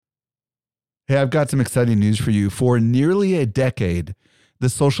Hey, I've got some exciting news for you. For nearly a decade, the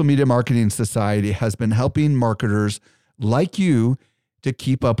Social Media Marketing Society has been helping marketers like you to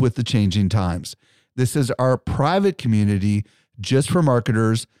keep up with the changing times. This is our private community just for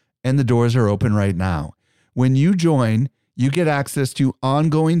marketers, and the doors are open right now. When you join, you get access to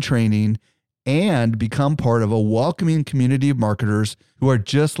ongoing training and become part of a welcoming community of marketers who are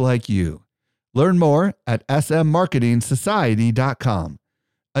just like you. Learn more at smmarketingsociety.com.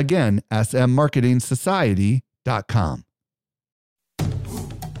 Again, smmarketingsociety.com.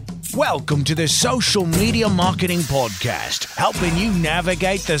 Welcome to the Social Media Marketing Podcast, helping you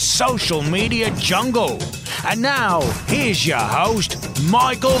navigate the social media jungle. And now, here's your host,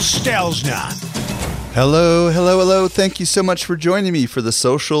 Michael Stelzner. Hello. Thank you so much for joining me for the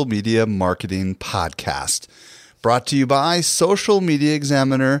Social Media Marketing Podcast, brought to you by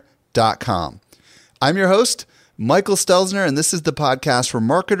socialmediaexaminer.com. I'm your host, Michael Stelzner, and this is the podcast for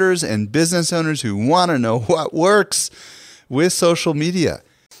marketers and business owners who want to know what works with social media.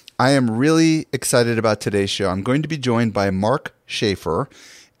 I am really excited about today's show. I'm going to be joined by Mark Schaefer,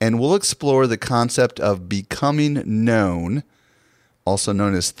 and we'll explore the concept of becoming known, also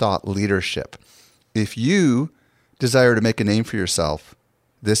known as thought leadership. If you desire to make a name for yourself,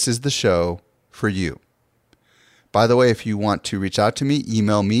 this is the show for you. By the way, if you want to reach out to me,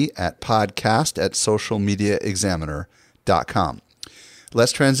 email me at podcast@socialmediaexaminer.com.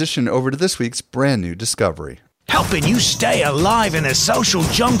 Let's transition over to this week's brand new discovery. Helping you stay alive in a social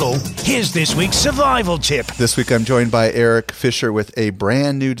jungle, here's this week's survival tip. This week I'm joined by Eric Fisher with a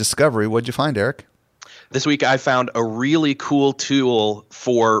brand new discovery. What'd you find, Eric? This week I found a really cool tool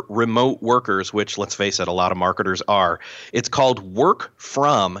for remote workers, which, let's face it, a lot of marketers are. It's called Work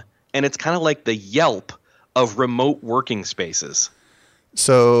From, and it's kind of like the Yelp of remote working spaces.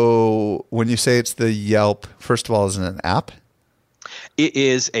 So when you say it's the Yelp, first of all, is it an app? It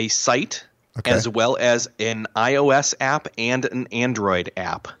is a site, as well as an iOS app and an Android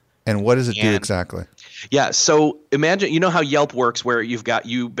app. And what does it do exactly? Yeah, so imagine, you know how Yelp works, where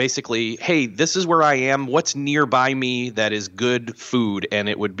you basically, hey, this is where I am, what's nearby me that is good food, and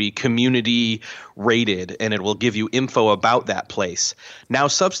it would be community rated, and it will give you info about that place. Now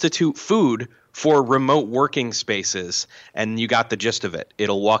substitute food for remote working spaces, and you got the gist of it.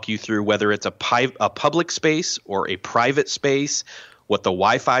 It'll walk you through whether it's a public space or a private space, what the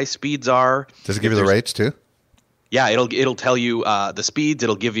Wi-Fi speeds are. Does it give you the rates too? Yeah, it'll tell you the speeds.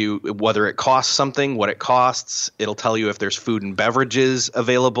 It'll give you whether it costs something, what it costs. It'll tell you if there's food and beverages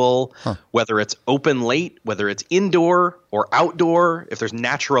available, whether it's open late, whether it's indoor or outdoor, if there's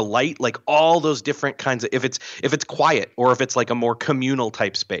natural light, like all those different kinds of, if it's quiet or if it's like a more communal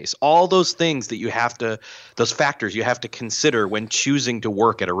type space. All those things that those factors you have to consider when choosing to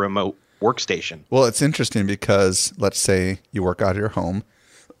work at a remote workstation. Well, it's interesting because let's say you work out of your home.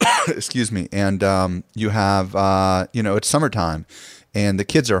 Excuse me. And you have, it's summertime and the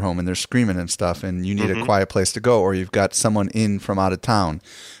kids are home and they're screaming and stuff and you need a quiet place to go, or you've got someone in from out of town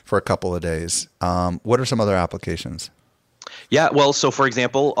for a couple of days. What are some other applications? Yeah, well, so for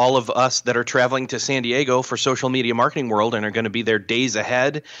example, all of us that are traveling to San Diego for Social Media Marketing World and are going to be there days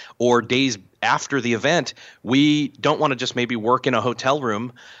ahead or days after the event, we don't want to just maybe work in a hotel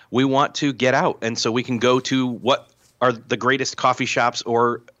room. We want to get out. And so we can go to what are the greatest coffee shops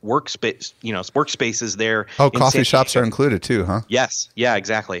or workspaces there. Oh, coffee shops are included too, huh? Yes. Yeah,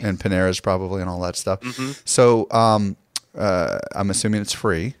 exactly. And Panera's probably and all that stuff. So I'm assuming it's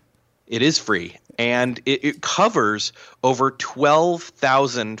free. It is free. And it covers over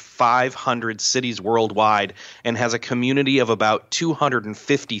 12,500 cities worldwide and has a community of about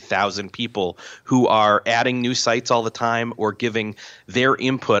 250,000 people who are adding new sites all the time or giving their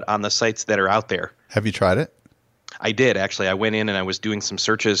input on the sites that are out there. Have you tried it? I did, actually. I went in and I was doing some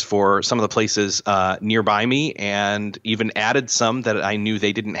searches for some of the places nearby me and even added some that I knew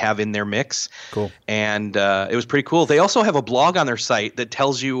they didn't have in their mix. Cool. And it was pretty cool. They also have a blog on their site that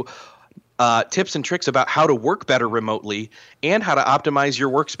tells you tips and tricks about how to work better remotely and how to optimize your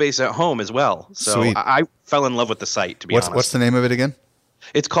workspace at home as well. So Sweet. I fell in love with the site, to be honest. What's the name of it again?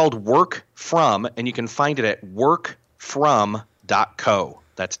 It's called Work From, and you can find it at workfrom.co.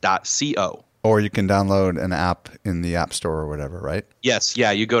 That's .co. Or you can download an app in the App Store or whatever, right? Yes. Yeah.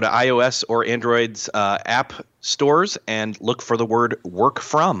 You go to iOS or Android's app stores and look for the word Work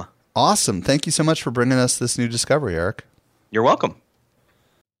From. Awesome. Thank you so much for bringing us this new discovery, Eric. You're welcome.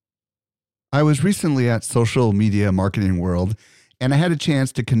 I was recently at Social Media Marketing World, and I had a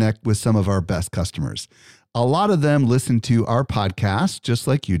chance to connect with some of our best customers. A lot of them listen to our podcast, just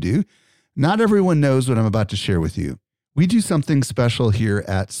like you do. Not everyone knows what I'm about to share with you. We do something special here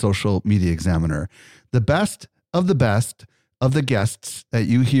at Social Media Examiner. The best of the best of the guests that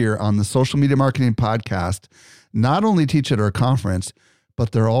you hear on the Social Media Marketing Podcast not only teach at our conference,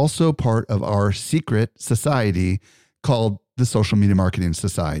 but they're also part of our secret society called the Social Media Marketing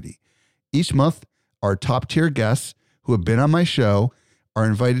Society. Each month, our top tier guests who have been on my show are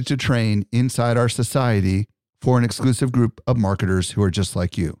invited to train inside our society for an exclusive group of marketers who are just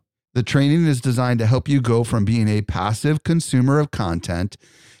like you. The training is designed to help you go from being a passive consumer of content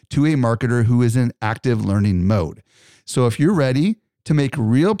to a marketer who is in active learning mode. So if you're ready to make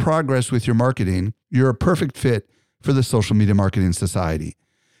real progress with your marketing, you're a perfect fit for the Social Media Marketing Society.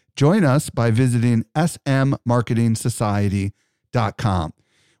 Join us by visiting smmarketingsociety.com.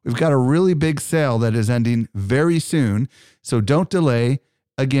 We've got a really big sale that is ending very soon, so don't delay.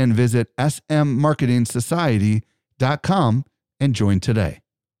 Again, visit smmarketingsociety.com and join today.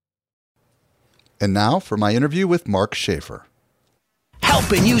 And now for my interview with Mark Schaefer.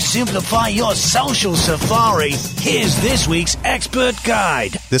 Helping you simplify your social safari, here's this week's expert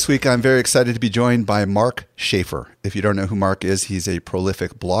guide. This week, I'm very excited to be joined by Mark Schaefer. If you don't know who Mark is, he's a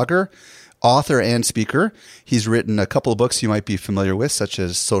prolific blogger, author, and speaker. He's written a couple of books you might be familiar with, such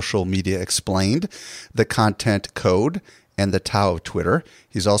as Social Media Explained, The Content Code, and The Tao of Twitter.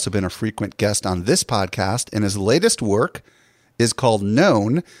 He's also been a frequent guest on this podcast, and his latest work is called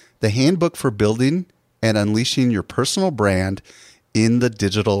Known, The Handbook for Building and Unleashing Your Personal Brand in the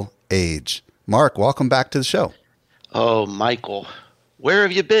Digital Age. Mark, welcome back to the show. Oh, Michael, where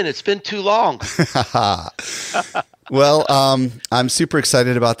have you been? It's been too long. Well, I'm super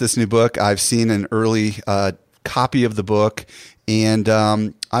excited about this new book. I've seen an early copy of the book, and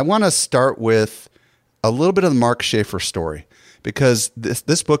I want to start with a little bit of the Mark Schaefer story, because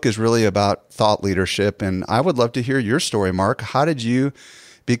this book is really about thought leadership, and I would love to hear your story, Mark. How did you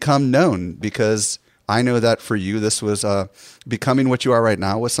become known? Because I know that for you, this was becoming what you are right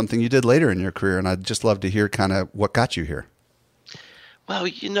now was something you did later in your career, and I'd just love to hear kind of what got you here. Well,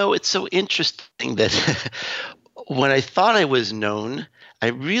 it's so interesting that when I thought I was known, I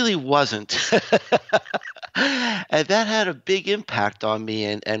really wasn't. And that had a big impact on me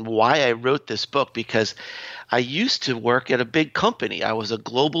and why I wrote this book, because I used to work at a big company. I was a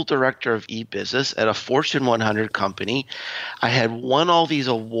global director of e-business at a Fortune 100 company. I had won all these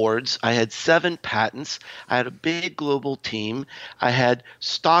awards. I had 7 patents. I had a big global team. I had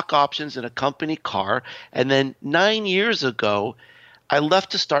stock options in a company car. And then 9 years ago, I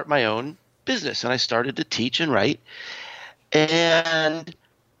left to start my own business, and I started to teach and write. And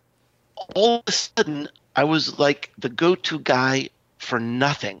all of a sudden, I was like the go-to guy for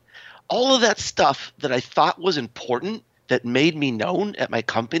nothing. All of that stuff that I thought was important, that made me known at my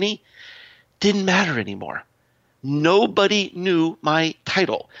company, didn't matter anymore. Nobody knew my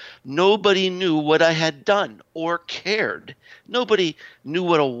title. Nobody knew what I had done or cared. Nobody knew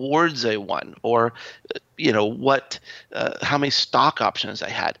what awards I won or, how many stock options I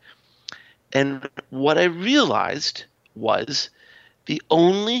had. And what I realized was the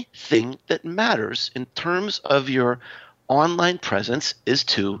only thing that matters in terms of your online presence is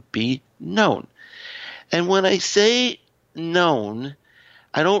to be known. And when I say known,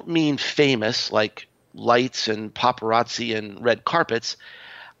 I don't mean famous like lights and paparazzi and red carpets.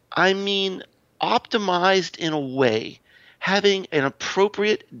 I mean optimized in a way, having an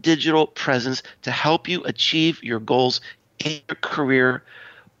appropriate digital presence to help you achieve your goals in your career,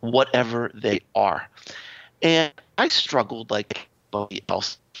 whatever they are. And I struggled like anybody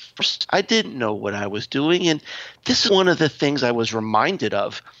else. First, I didn't know what I was doing, and this is one of the things I was reminded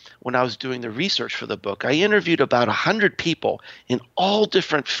of when I was doing the research for the book. I interviewed about 100 people in all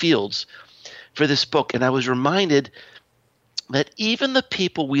different fields for this book, and I was reminded that even the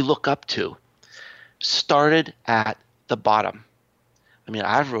people we look up to started at the bottom. I mean,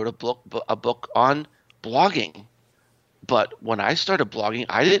 I wrote a book on blogging, but when I started blogging,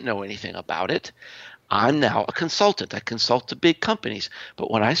 I didn't know anything about it. I'm now a consultant. I consult to big companies. But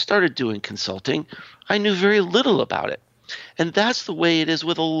when I started doing consulting, I knew very little about it. And that's the way it is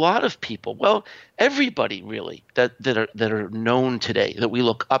with a lot of people. Well, everybody really that are known today, that we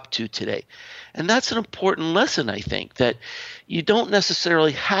look up to today. And that's an important lesson, I think, that you don't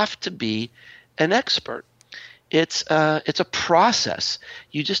necessarily have to be an expert. It's a process.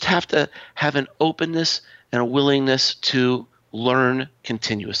 You just have to have an openness and a willingness to learn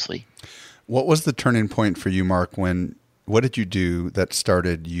continuously. What was the turning point for you, Mark? What did you do that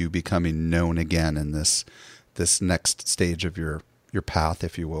started you becoming known again in this next stage of your path,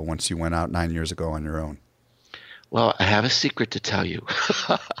 if you will, once you went out 9 years ago on your own? Well, I have a secret to tell you.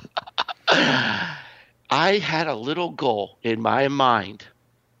 I had a little goal in my mind,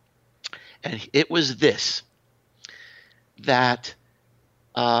 and it was this, that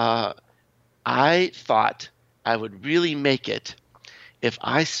I thought I would really make it if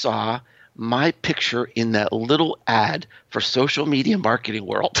I saw my picture in that little ad for Social Media Marketing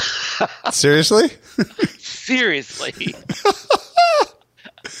World. Seriously? Seriously.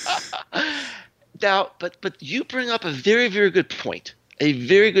 Now, but you bring up a very, very good point. A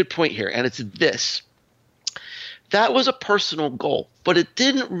very good point here, and it's this. That was a personal goal, but it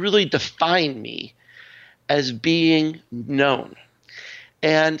didn't really define me as being known.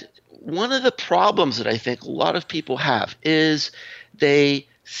 And one of the problems that I think a lot of people have is they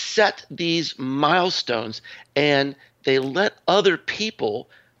set these milestones and they let other people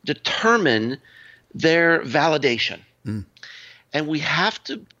determine their validation. And we have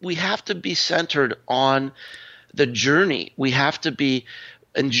to be centered on the journey. We have to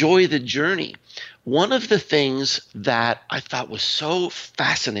enjoy the journey. One of the things that I thought was so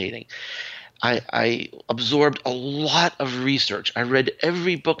fascinating, I absorbed a lot of research. I read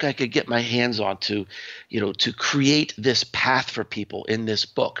every book I could get my hands on to create this path for people in this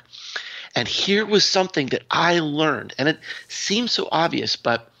book. And here was something that I learned, and it seems so obvious,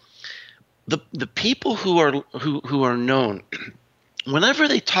 but the people who are known, whenever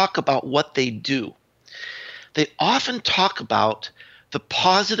they talk about what they do, they often talk about the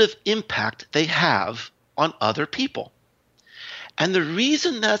positive impact they have on other people. And the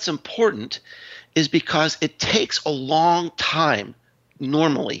reason that's important is because it takes a long time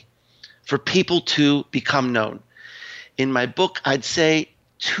normally for people to become known. In my book, I'd say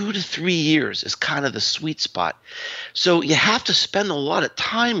 2 to 3 years is kind of the sweet spot. So you have to spend a lot of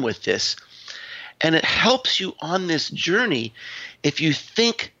time with this, and it helps you on this journey if you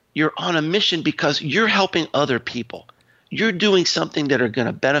think you're on a mission because you're helping other people. You're doing something that are going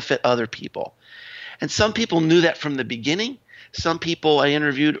to benefit other people. And some people knew that from the beginning. Some people I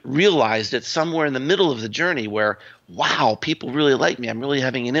interviewed realized it somewhere in the middle of the journey where, wow, people really like me. I'm really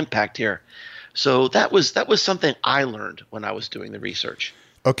having an impact here. So that was something I learned when I was doing the research.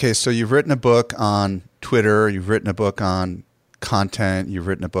 Okay, so you've written a book on Twitter. You've written a book on content. You've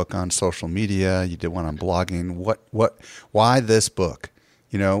written a book on social media. You did one on blogging. Why this book?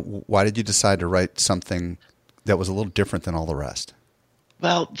 Why did you decide to write something that was a little different than all the rest?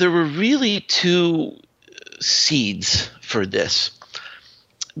 Well, there were really two seeds for this.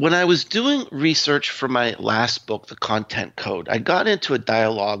 When I was doing research for my last book, The Content Code, I got into a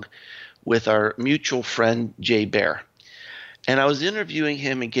dialogue with our mutual friend, Jay Baer. And I was interviewing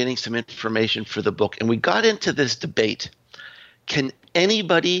him and getting some information for the book. And we got into this debate. Can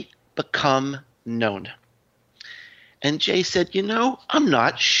anybody become known? And Jay said, I'm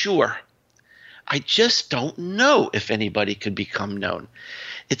not sure. I just don't know if anybody could become known.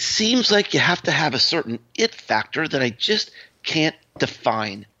 It seems like you have to have a certain it factor that I just can't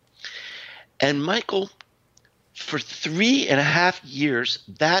define. And Michael, for 3.5 years,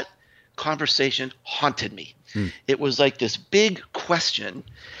 that conversation haunted me. It was like this big question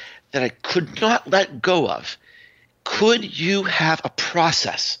that I could not let go of. Could you have a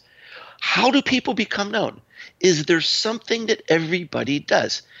process? How do people become known? Is there something that everybody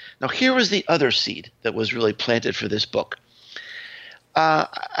does? Now, here was the other seed that was really planted for this book. I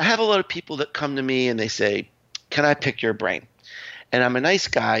have a lot of people that come to me and they say, can I pick your brain? And I'm a nice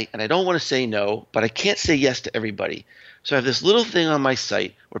guy and I don't want to say no, but I can't say yes to everybody. So I have this little thing on my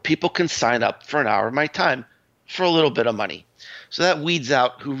site where people can sign up for an hour of my time for a little bit of money. So that weeds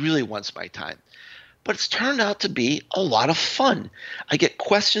out who really wants my time. But it's turned out to be a lot of fun. I get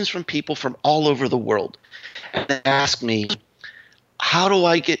questions from people from all over the world. And they ask me, how do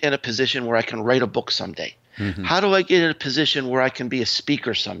I get in a position where I can write a book someday? Mm-hmm. How do I get in a position where I can be a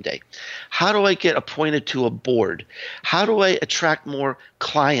speaker someday? How do I get appointed to a board? How do I attract more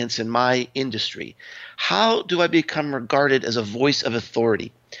clients in my industry? How do I become regarded as a voice of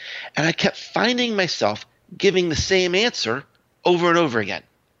authority? And I kept finding myself giving the same answer over and over again.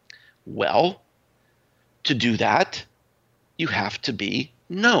 Well, to do that, you have to be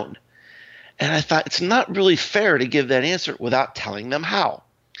known. And I thought it's not really fair to give that answer without telling them how.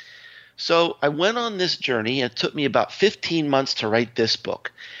 So I went on this journey, and it took me about 15 months to write this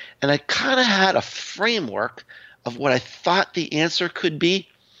book. And I kind of had a framework of what I thought the answer could be.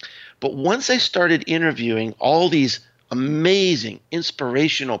 But once I started interviewing all these amazing,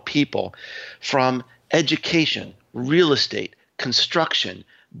 inspirational people from education, real estate, construction,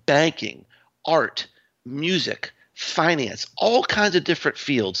 banking, art, music, finance, all kinds of different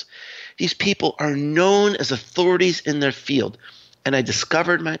fields, these people are known as authorities in their field. And I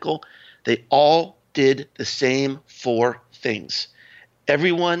discovered, Michael, they all did the same 4 things.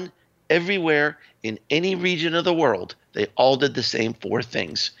 Everyone, everywhere, in any region of the world, they all did the same 4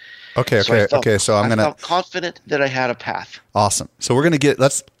 things. Okay. So I felt confident that I had a path. Awesome. So we're going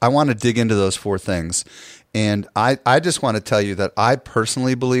to I want to dig into those 4 things. And I just want to tell you that I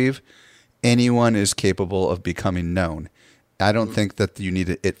personally believe anyone is capable of becoming known. I don't think that you need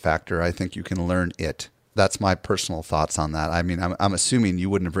an it factor. I think you can learn it. That's my personal thoughts on that. I mean, I'm assuming you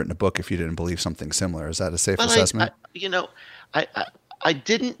wouldn't have written a book if you didn't believe something similar. Is that a safe assessment? I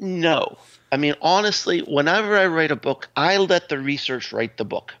didn't know. I mean, honestly, whenever I write a book, I let the research write the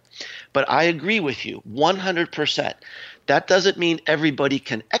book. But I agree with you 100%. That doesn't mean everybody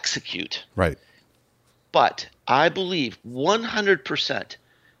can execute. Right. But I believe 100%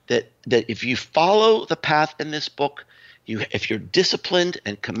 that if you follow the path in this book, if you're disciplined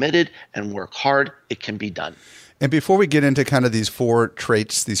and committed and work hard, it can be done. And before we get into kind of these 4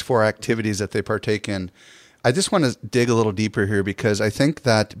 traits, these 4 activities that they partake in, I just want to dig a little deeper here because I think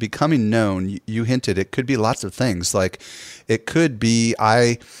that becoming known, you hinted, it could be lots of things. Like it could be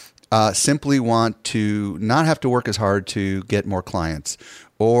I simply want to not have to work as hard to get more clients,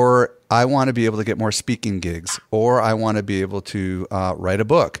 or I want to be able to get more speaking gigs, or I want to be able to write a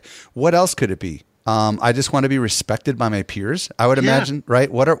book. What else could it be? I just want to be respected by my peers. I would imagine,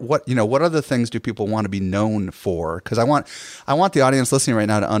 right? What other things do people want to be known for? Because I want the audience listening right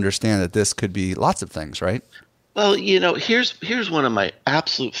now to understand that this could be lots of things, right? Well, here's one of my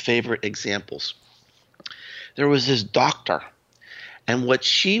absolute favorite examples. There was this doctor, and what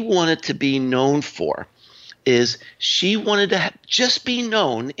she wanted to be known for is she wanted to just be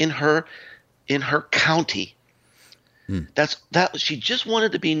known in her county. She just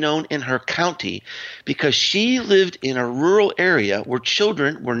wanted to be known in her county because she lived in a rural area where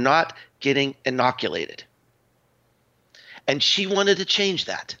children were not getting inoculated. And she wanted to change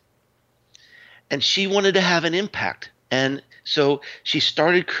that. And she wanted to have an impact. And so she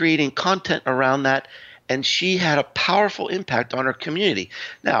started creating content around that, and she had a powerful impact on her community.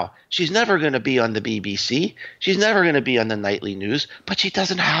 Now, she's never going to be on the BBC. She's never going to be on the nightly news, but she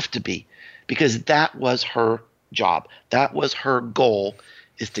doesn't have to be because that was her job. That was her goal,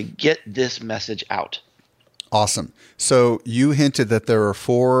 is to get this message out. Awesome. So you hinted that there are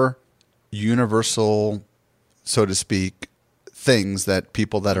 4 universal, so to speak, things that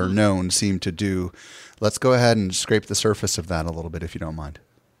people that are known seem to do. Let's go ahead and scrape the surface of that a little bit, if you don't mind.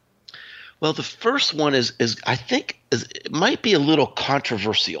 Well, the first one is I think it might be a little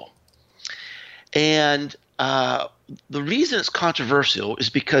controversial. And the reason it's controversial is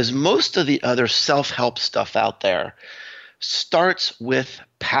because most of the other self-help stuff out there starts with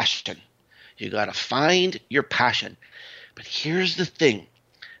passion. You got to find your passion. But here's the thing.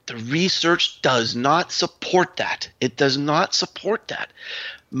 The research does not support that. It does not support that.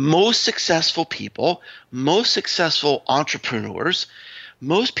 Most successful people, most successful entrepreneurs,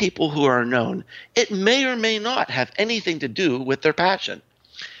 most people who are known, it may or may not have anything to do with their passion.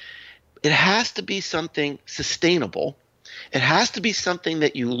 It has to be something sustainable. It has to be something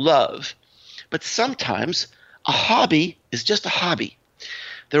that you love. But sometimes a hobby is just a hobby.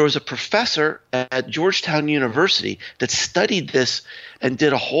 There was a professor at Georgetown University that studied this and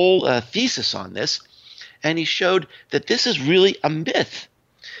did a whole thesis on this, and he showed that this is really a myth.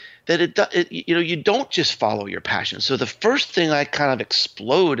 That you don't just follow your passion. So the first thing I kind of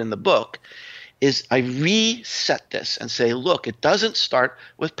explode in the book is I reset this and say, look, it doesn't start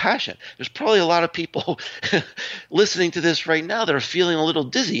with passion. There's probably a lot of people listening to this right now that are feeling a little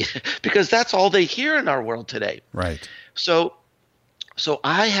dizzy because that's all they hear in our world today. Right. So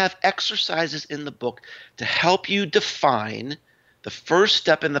I have exercises in the book to help you define the first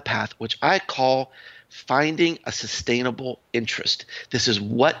step in the path, which I call finding a sustainable interest. This is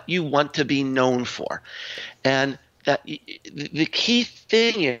what you want to be known for. And that the key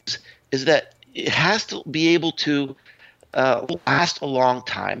thing is that it has to be able to last a long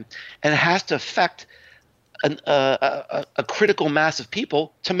time, and it has to affect a critical mass of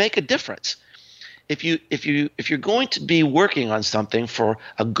people to make a difference. If you're going to be working on something for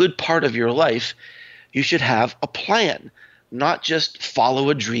a good part of your life, you should have a plan, not just follow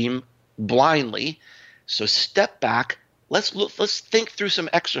a dream blindly. So step back. Let's think through some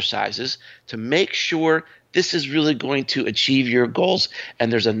exercises to make sure this is really going to achieve your goals, and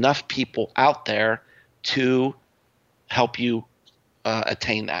there's enough people out there to help you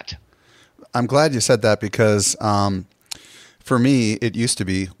attain that. I'm glad you said that because for me, it used to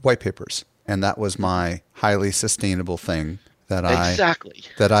be white papers, and that was my highly sustainable thing that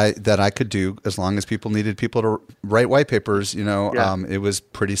I could do as long as people needed people to write white papers. It was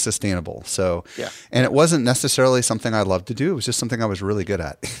pretty sustainable. So, and it wasn't necessarily something I loved to do. It was just something I was really good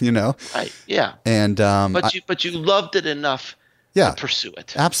at. Right. Yeah. And but you loved it enough to pursue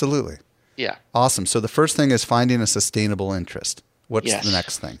it. Absolutely. Yeah. Awesome. So the first thing is finding a sustainable interest. What's the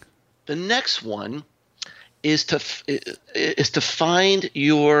next thing? The next one is to find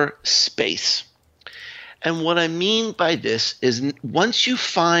your space. And what I mean by this is once you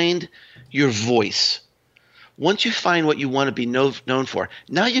find your voice, once you find what you want to be known for,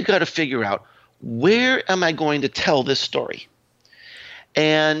 now you got to figure out, where am I going to tell this story?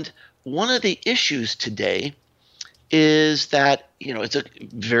 And one of the issues today is that, it's a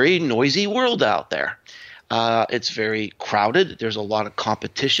very noisy world out there. It's very crowded. There's a lot of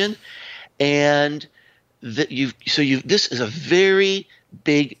competition. And this is a very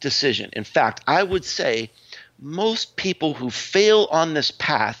big decision. In fact, I would say most people who fail on this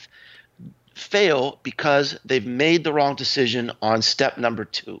path fail because they've made the wrong decision on step number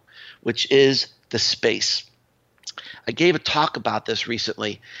 2, which is the space. I gave a talk about this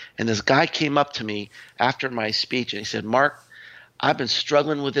recently, and this guy came up to me after my speech and he said, "Mark, I've been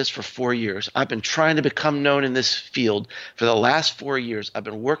struggling with this for 4 years. I've been trying to become known in this field for the last 4 years. I've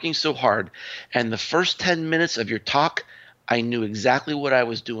been working so hard. And the first 10 minutes of your talk, I knew exactly what I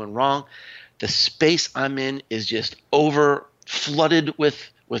was doing wrong. The space I'm in is just flooded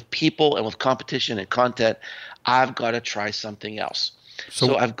with people and with competition and content. I've got to try something else."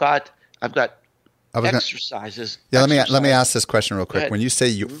 So I've got exercises. Let me ask this question real quick. When you say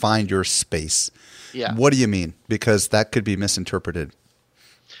you find your space, what do you mean? Because that could be misinterpreted.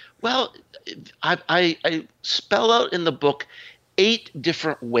 Well, I spell out in the book 8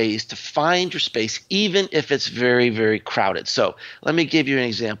 different ways to find your space, even if it's very, very crowded. So let me give you an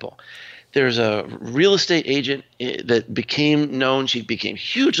example. There's a real estate agent that became known. She became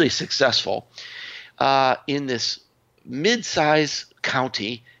hugely successful in this mid-size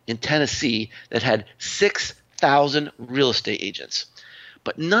county in Tennessee that had 6,000 real estate agents.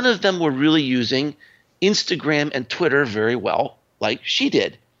 But none of them were really using Instagram and Twitter very well like she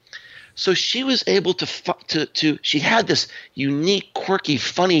did. So she was able to she had this unique, quirky,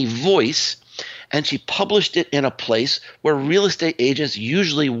 funny voice, and she published it in a place where real estate agents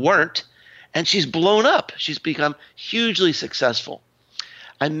usually weren't, and she's blown up. She's become hugely successful.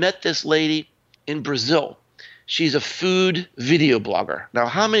 I met this lady in Brazil. She's a food video blogger. Now,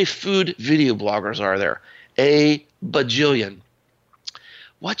 how many food video bloggers are there? A bajillion.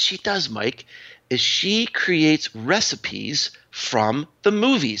 What she does, Mike, is she creates recipes from the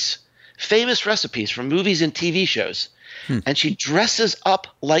movies, famous recipes from movies and TV shows. And she dresses up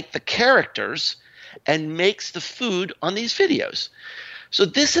like the characters and makes the food on these videos. So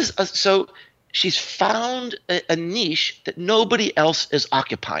so she's found a niche that nobody else is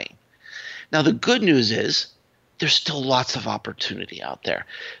occupying. Now, the good news is there's still lots of opportunity out there.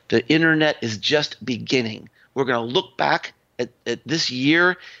 The internet is just beginning. We're going to look back at this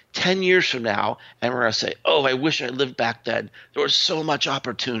year, 10 years from now, and we're going to say, oh, I wish I lived back then. There was so much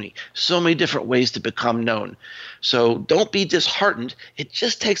opportunity, so many different ways to become known. So don't be disheartened. It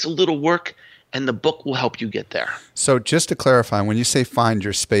just takes a little work, and the book will help you get there. So just to clarify, when you say find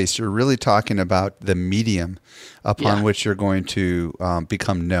your space, you're really talking about the medium upon which you're going to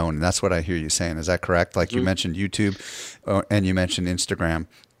become known. And that's what I hear you saying. Is that correct? Like you mentioned YouTube and you mentioned Instagram,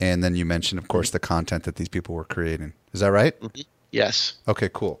 and then you mentioned, of course, the content that these people were creating. Is that right? Yes. Okay,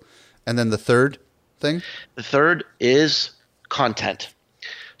 cool. And then the third thing? The third is content.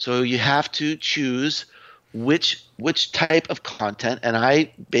 So you have to choose which type of content, and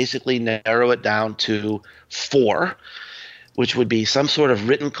I basically narrow it down to 4, which would be some sort of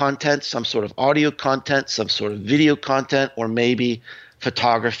written content, some sort of audio content, some sort of video content, or maybe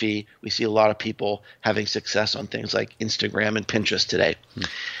photography. We see a lot of people having success on things like Instagram and Pinterest today.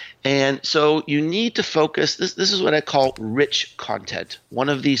 And so you need to focus. This is what I call rich content, one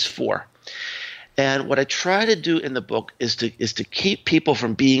of these 4. And what I try to do in the book is to keep people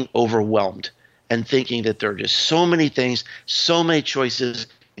from being overwhelmed and thinking that there are just so many things, so many choices,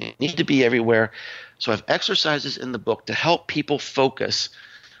 you need to be everywhere. So I have exercises in the book to help people focus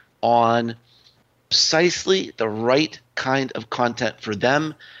on precisely the right kind of content for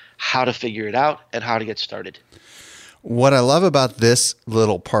them, how to figure it out, and how to get started. What I love about this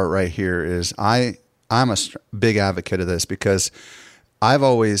little part right here is I'm a big advocate of this, because I've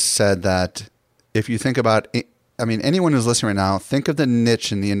always said that if you think about anyone who's listening right now, think of the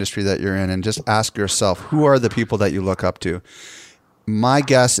niche in the industry that you're in and just ask yourself, who are the people that you look up to? My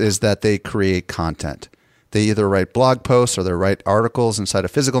guess is that they create content. They either write blog posts or they write articles inside of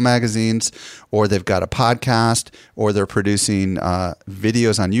physical magazines, or they've got a podcast, or they're producing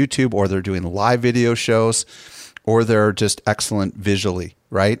videos on YouTube, or they're doing live video shows, or they're just excellent visually,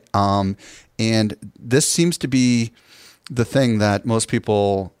 right? And this seems to be the thing that most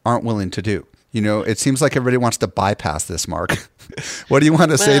people aren't willing to do. It seems like everybody wants to bypass this, Mark. What do you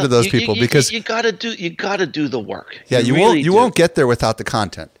want to say to those people? Because you got to do the work. Yeah, you won't get there without the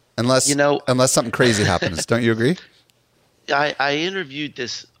content unless something crazy happens. Don't you agree? I interviewed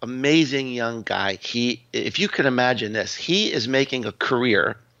this amazing young guy. If you can imagine this, he is making a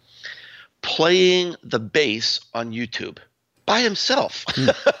career playing the bass on YouTube by himself.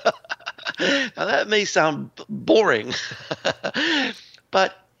 Now that may sound boring,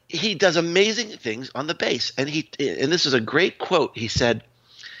 but he does amazing things on the bass. And this is a great quote. He said,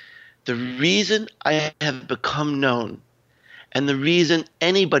 "The reason I have become known, and the reason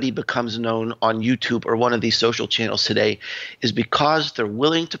anybody becomes known on YouTube or one of these social channels today, is because they're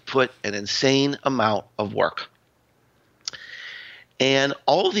willing to put an insane amount of work." And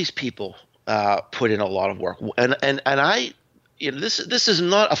all of these people put in a lot of work. And I, this is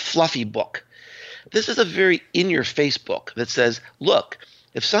not a fluffy book. This is a very in-your-face book that says, look,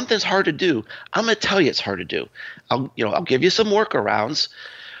 if something's hard to do, I'm going to tell you it's hard to do. I'll give you some workarounds.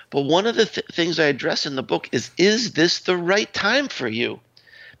 But one of the things I address in the book is this the right time for you?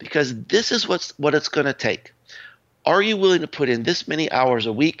 Because this is what it's going to take. Are you willing to put in this many hours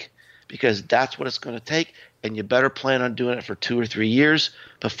a week? Because that's what it's going to take. And you better plan on doing it for 2 or 3 years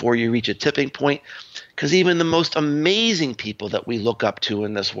before you reach a tipping point. Because even the most amazing people that we look up to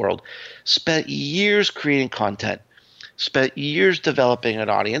in this world spent years creating content, spent years developing an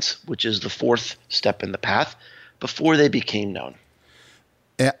audience, which is the fourth step in the path, before they became known.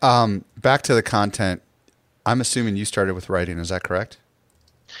 Back to the content, I'm assuming you started with writing. Is that correct?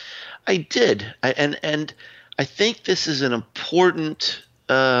 I did. And I think this is an important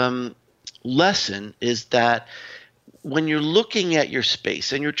lesson, is that when you're looking at your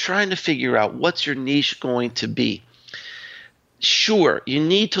space and you're trying to figure out what's your niche going to be, sure, you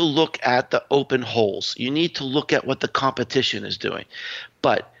need to look at the open holes. You need to look at what the competition is doing.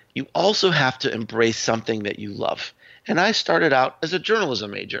 But you also have to embrace something that you love. And I started out as a journalism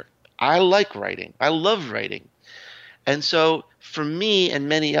major. I like writing. I love writing. And so for me and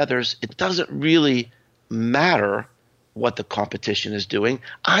many others, it doesn't really matter what the competition is doing.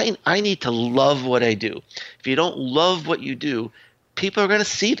 I need to love what I do. If you don't love what you do, people are going to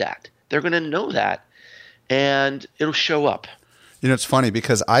see that. They're going to know that, and it'll show up. It's funny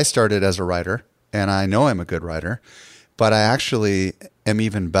because I started as a writer, and I know I'm a good writer, but I actually am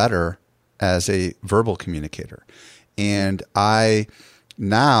even better as a verbal communicator. And I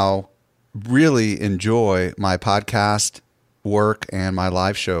now really enjoy my podcast work and my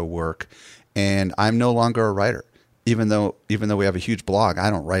live show work, and I'm no longer a writer. Even though we have a huge blog,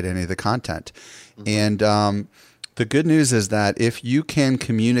 I don't write any of the content. Mm-hmm. And the good news is that if you can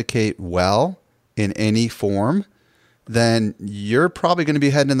communicate well in any form, then you're probably going to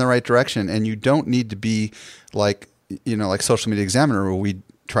be heading in the right direction. And you don't need to be like Social Media Examiner, where we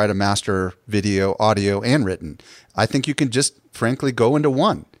try to master video, audio, and written. I think you can just frankly go into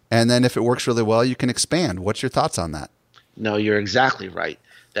one. And then if it works really well, you can expand. What's your thoughts on that? No, you're exactly right.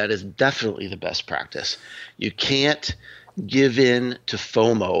 That is definitely the best practice. You can't give in to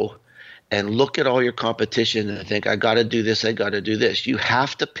FOMO and look at all your competition and think, I got to do this, I got to do this. You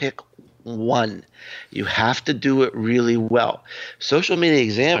have to pick one. You have to do it really well. Social Media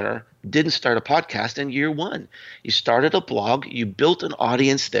Examiner didn't start a podcast in year one. You started a blog, you built an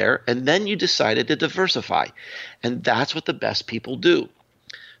audience there, and then you decided to diversify. And that's what the best people do.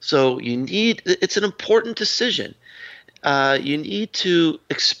 So it's an important decision. You need to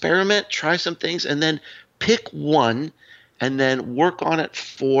experiment, try some things, and then pick one and then work on it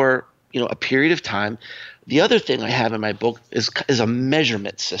for a period of time. The other thing I have in my book is a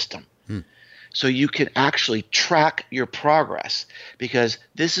measurement system. So you can actually track your progress, because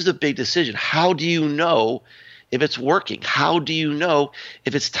this is a big decision. How do you know if it's working? How do you know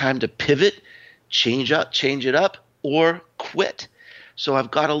if it's time to pivot, change it up, or quit? So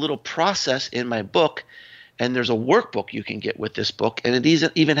I've got a little process in my book. And there's a workbook you can get with this book, and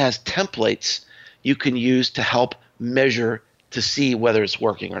it even has templates you can use to help measure to see whether it's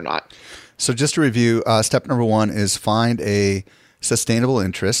working or not. So just to review, step number 1 is find a sustainable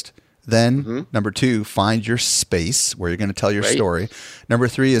interest. Then number 2, find your space where you're going to tell your story. Number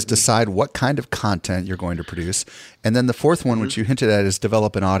 3 is decide what kind of content you're going to produce. And then the fourth one, which you hinted at, is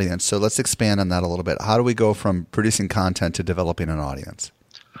develop an audience. So let's expand on that a little bit. How do we go from producing content to developing an audience?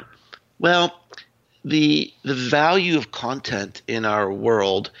 Well, the value of content in our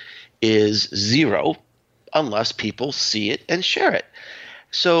world is zero unless people see it and share it.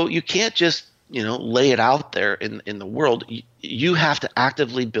 So you can't just lay it out there in the world. You have to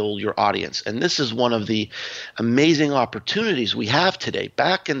actively build your audience. And this is one of the amazing opportunities we have today.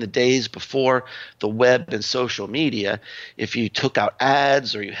 Back in the days before the web and social media, if you took out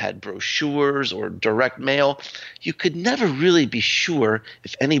ads or you had brochures or direct mail, you could never really be sure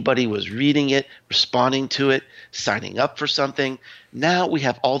if anybody was reading it, responding to it, signing up for something. Now we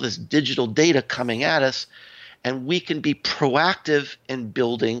have all this digital data coming at us, And we can be proactive in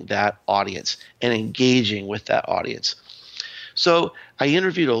building that audience and engaging with that audience. So I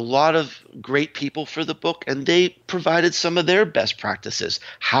interviewed a lot of great people for the book, and they provided some of their best practices.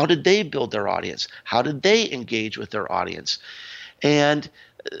 How did they build their audience? How did they engage with their audience? And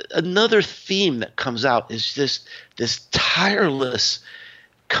another theme that comes out is this tireless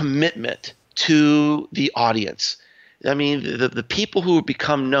commitment to the audience. I mean, the people who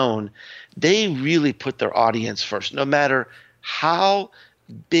become known, they really put their audience first, no matter how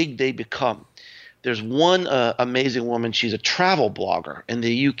big they become. There's one amazing woman, she's a travel blogger in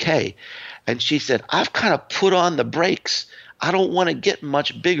the UK, and she said, I've kind of put on the brakes. I don't want to get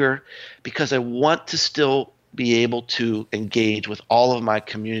much bigger because I want to still be able to engage with all of my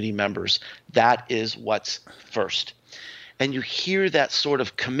community members. That is what's first. And you hear that sort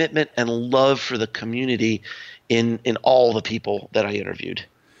of commitment and love for the community in all the people that I interviewed.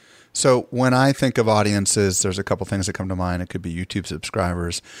 So when I think of audiences, there's a couple things that come to mind. It could be YouTube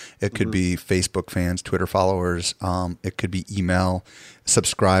subscribers. It could be Facebook fans, Twitter followers. It could be email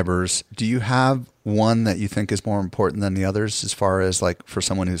subscribers. Do you have one that you think is more important than the others as far as like for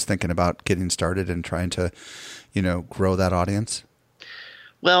someone who's thinking about getting started and trying to, grow that audience?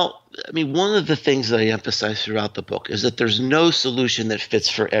 Well, I mean, one of the things that I emphasize throughout the book is that there's no solution that fits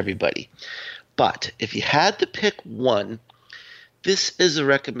for everybody. But if you had to pick one, this is a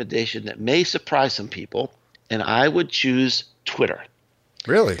recommendation that may surprise some people, and I would choose Twitter.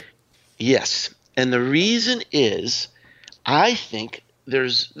 Really? Yes. And the reason is I think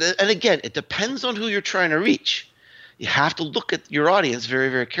and again, it depends on who you're trying to reach. You have to look at your audience very,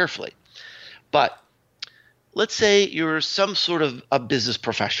 very carefully. But let's say you're some sort of a business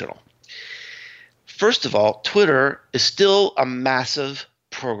professional. First of all, Twitter is still a massive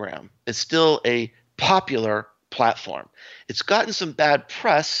program. It's still a popular platform. It's gotten some bad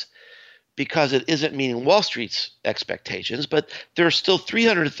press because it isn't meeting Wall Street's expectations, but there are still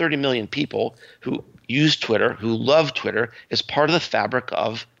 330 million people who use Twitter, who love Twitter as part of the fabric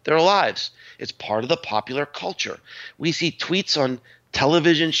of their lives. It's part of the popular culture. We see tweets on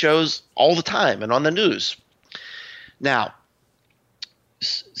television shows all the time and on the news. Now,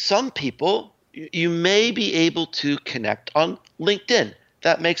 some people, you may be able to connect on LinkedIn.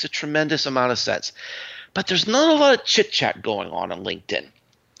 That makes a tremendous amount of sense. But there's not a lot of chit-chat going on LinkedIn.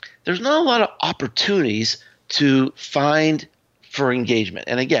 There's not a lot of opportunities to find for engagement.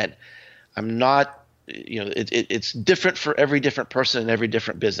 And again, I'm not, it's different for every different person and every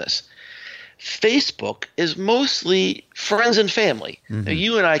different business. Facebook is mostly friends and family. Mm-hmm. Now,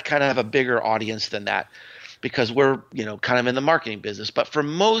 you and I kind of have a bigger audience than that because we're, kind of in the marketing business. But for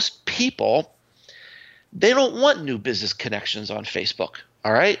most people, they don't want new business connections on Facebook.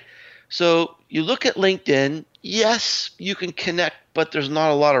 All right. So you look at LinkedIn, yes, you can connect, but there's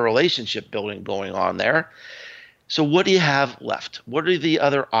not a lot of relationship building going on there. So what do you have left? What are the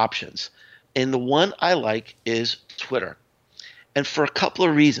other options? And the one I like is Twitter. And for a couple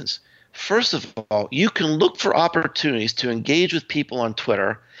of reasons. First of all, you can look for opportunities to engage with people on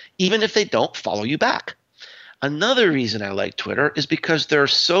Twitter, even if they don't follow you back. Another reason I like Twitter is because there are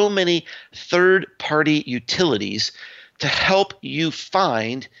so many third-party utilities to help you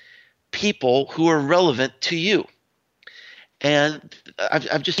find people who are relevant to you. And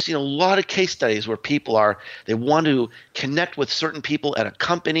I've just seen a lot of case studies where they want to connect with certain people at a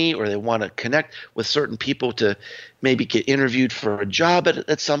company, or they want to connect with certain people to maybe get interviewed for a job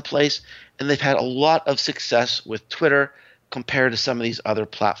at some place. And they've had a lot of success with Twitter compared to some of these other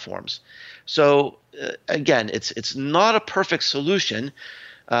platforms. So again, it's not a perfect solution.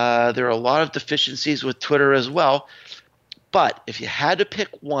 There are a lot of deficiencies with Twitter as well. But if you had to pick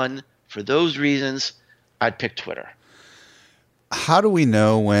one for those reasons, I'd pick Twitter. How do we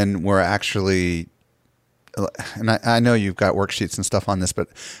know when we're actually, and I know you've got worksheets and stuff on this, but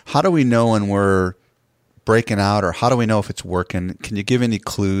how do we know when we're breaking out, or how do we know if it's working? Can you give any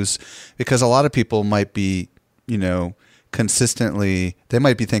clues? Because a lot of people might be, consistently, they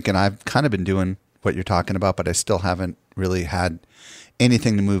might be thinking, I've kind of been doing what you're talking about, but I still haven't really had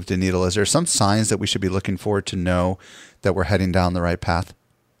anything to move the needle. Is there some signs that we should be looking for to know that we're heading down the right path?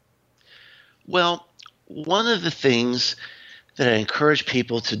 Well, one of the things that I encourage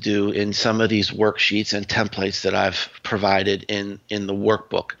people to do in some of these worksheets and templates that I've provided in the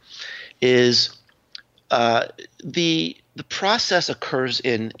workbook is the process occurs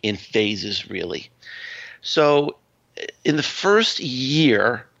in phases, really. So in the first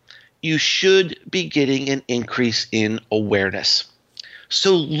year, you should be getting an increase in awareness.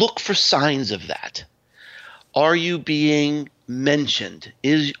 So look for signs of that. Are you being mentioned?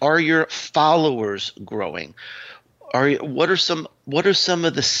 Are your followers growing? What are some what are some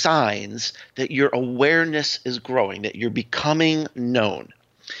of the signs that your awareness is growing, that you're becoming known?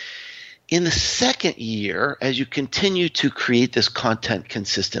 In the second year, as you continue to create this content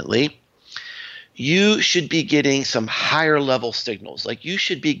consistently, you should be getting some higher level signals. Like you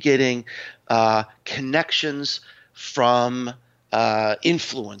should be getting connections from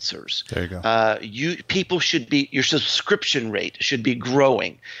influencers. There you go. People should be, your subscription rate should be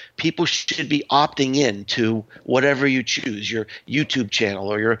growing. People should be opting in to whatever you choose, your YouTube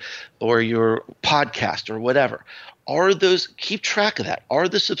channel or your podcast or whatever. Keep track of that. Are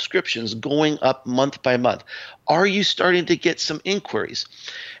the subscriptions going up month by month? Are you starting to get some inquiries?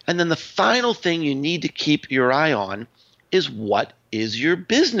 And then the final thing you need to keep your eye on is, what is your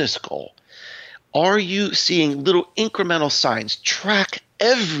business goal? Are you seeing little incremental signs? Track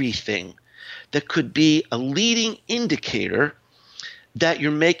everything that could be a leading indicator that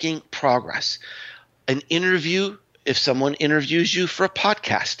you're making progress. An interview, if someone interviews you for a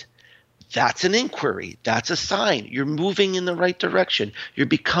podcast, that's an inquiry. That's a sign. You're moving in the right direction. You're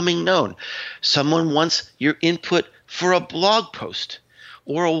becoming known. Someone wants your input for a blog post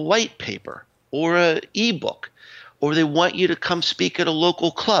or a white paper or an ebook, or they want you to come speak at a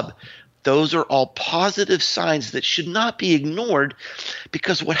local club. Those are all positive signs that should not be ignored,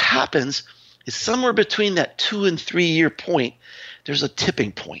 because what happens is somewhere between that 2 and 3 year point, there's a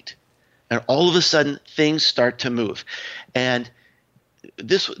tipping point, and all of a sudden things start to move. And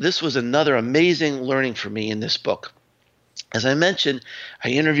this was another amazing learning for me in this book. As I mentioned, I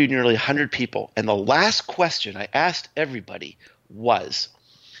interviewed nearly 100 people, and the last question I asked everybody was,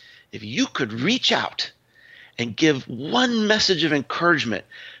 if you could reach out and give one message of encouragement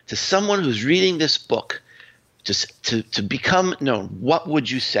to someone who's reading this book to become known, what would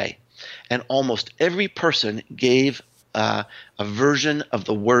you say? And almost every person gave a version of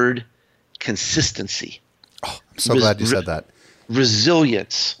the word consistency. Oh, I'm so glad you said that.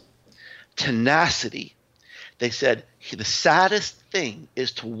 Resilience, tenacity. They said the saddest thing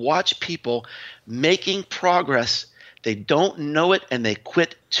is to watch people making progress. They don't know it and they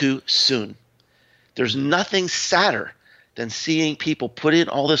quit too soon. There's nothing sadder than seeing people put in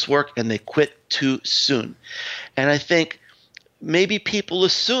all this work and they quit too soon. And I think maybe people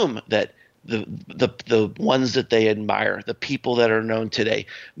assume that the ones that they admire, the people that are known today,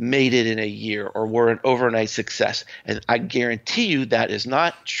 made it in a year or were an overnight success. And I guarantee you that is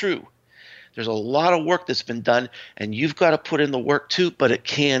not true. There's a lot of work that's been done, and you've got to put in the work too, but it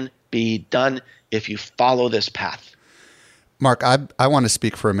can be done if you follow this path. Mark, I want to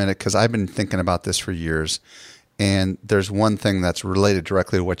speak for a minute because I've been thinking about this for years. And there's one thing that's related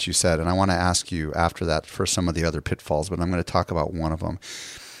directly to what you said, and I want to ask you after that for some of the other pitfalls, but I'm going to talk about one of them.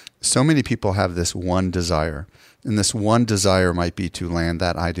 So many people have this one desire, and this one desire might be to land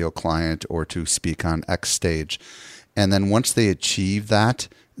that ideal client or to speak on X stage. And then once they achieve that,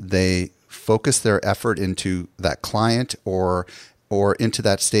 they focus their effort into that client or into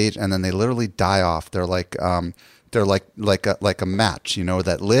that stage, and then they literally die off. They're like a match,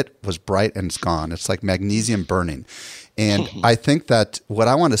 that lit, was bright, and it's gone. It's like magnesium burning. And I think that what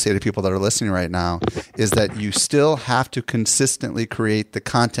I want to say to people that are listening right now is that you still have to consistently create the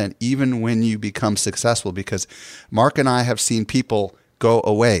content even when you become successful, because Mark and I have seen people go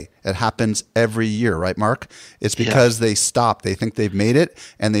away. It happens every year, right, Mark? It's because they stop. They think they've made it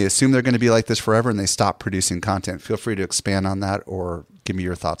and they assume they're going to be like this forever, and they stop producing content. Feel free to expand on that or give me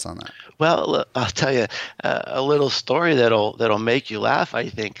your thoughts on that. Well, I'll tell you a little story that'll make you laugh, I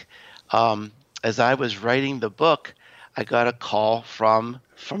think. As I was writing the book, I got a call from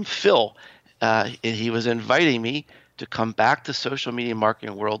Phil. He was inviting me to come back to Social Media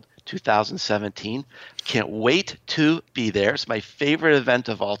Marketing World 2017. Can't wait to be there. It's my favorite event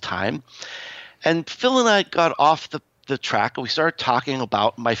of all time. And Phil and I got off the track, and we started talking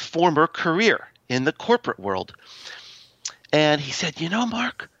about my former career in the corporate world. And he said,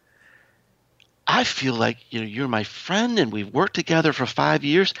 Mark, I feel like you're my friend, and we've worked together for 5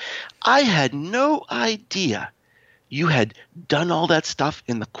 years. I had no idea you had done all that stuff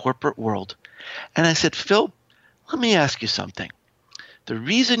in the corporate world. And I said, Phil, let me ask you something. The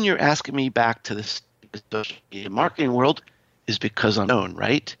reason you're asking me back to this social media marketing world is because I'm known,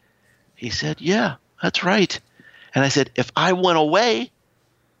 right? He said, yeah, that's right. And I said, if I went away,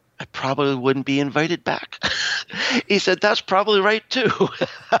 I probably wouldn't be invited back. He said, that's probably right too.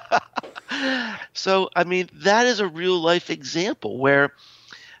 So, that is a real life example where,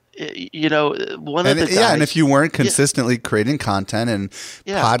 one of the guys. Yeah, and if you weren't consistently creating content and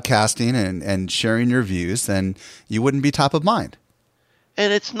podcasting and sharing your views, then you wouldn't be top of mind.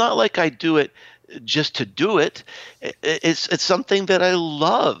 And it's not like I do it just to do it. It's something that I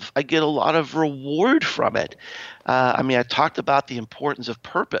love. I get a lot of reward from it. I talked about the importance of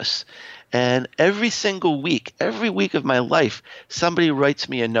purpose. And every week of my life, somebody writes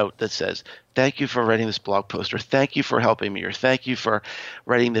me a note that says, thank you for writing this blog post, or thank you for helping me, or thank you for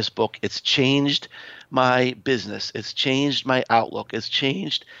writing this book. It's changed my business. It's changed my outlook. It's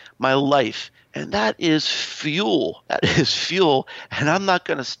changed my life. And that is fuel. And I'm not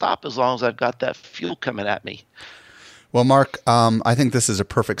going to stop as long as I've got that fuel coming at me. Well, Mark, I think this is a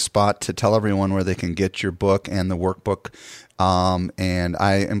perfect spot to tell everyone where they can get your book and the workbook. And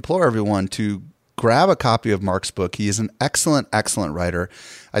I implore everyone to grab a copy of Mark's book. He is an excellent, excellent writer.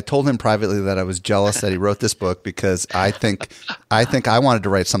 I told him privately that I was jealous that he wrote this book because I think I wanted to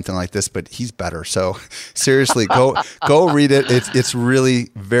write something like this, but he's better. So seriously, go read it. It's really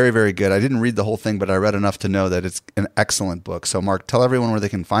very, very good. I didn't read the whole thing, but I read enough to know that it's an excellent book. So Mark, tell everyone where they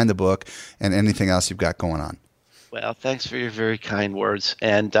can find the book and anything else you've got going on. Well, thanks for your very kind words.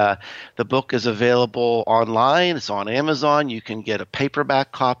 And the book is available online. It's on Amazon. You can get a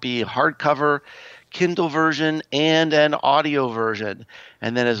paperback copy, a hardcover, Kindle version, and an audio version.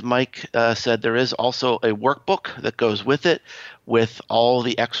 And then, as Mike said, there is also a workbook that goes with it, with all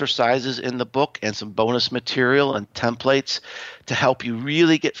the exercises in the book and some bonus material and templates to help you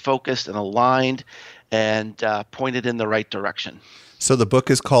really get focused and aligned and pointed in the right direction. So the book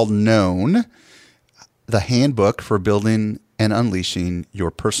is called Known: The Handbook for Building and Unleashing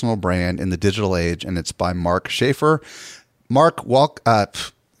Your Personal Brand in the Digital Age, and it's by Mark Schaefer. Mark,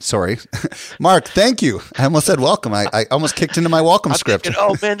 Mark, thank you. I almost said welcome. I almost kicked into my welcome script. Thinking,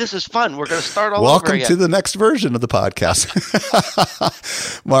 oh man, this is fun. We're going to start all welcome over again. to the next version of the podcast.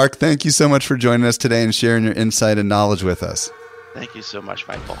 Mark, thank you so much for joining us today and sharing your insight and knowledge with us. Thank you so much,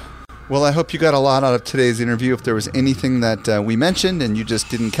 Michael. Well, I hope you got a lot out of today's interview. If there was anything that we mentioned and you just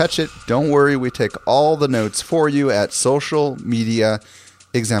didn't catch it, don't worry. We take all the notes for you at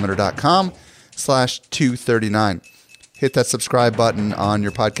socialmediaexaminer.com/239. Hit that subscribe button on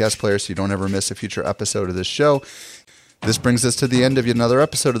your podcast player so you don't ever miss a future episode of this show. This brings us to the end of yet another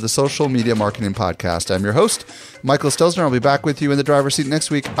episode of the Social Media Marketing Podcast. I'm your host, Michael Stelzner. I'll be back with you in the driver's seat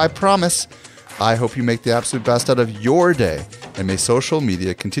next week. I promise. I hope you make the absolute best out of your day, and may social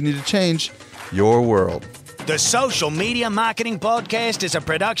media continue to change your world. The Social Media Marketing Podcast is a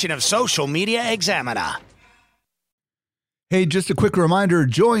production of Social Media Examiner. Hey, just a quick reminder,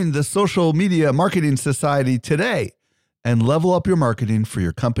 join the Social Media Marketing Society today and level up your marketing for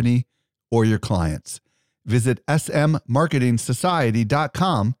your company or your clients. Visit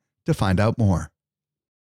smmarketingsociety.com to find out more.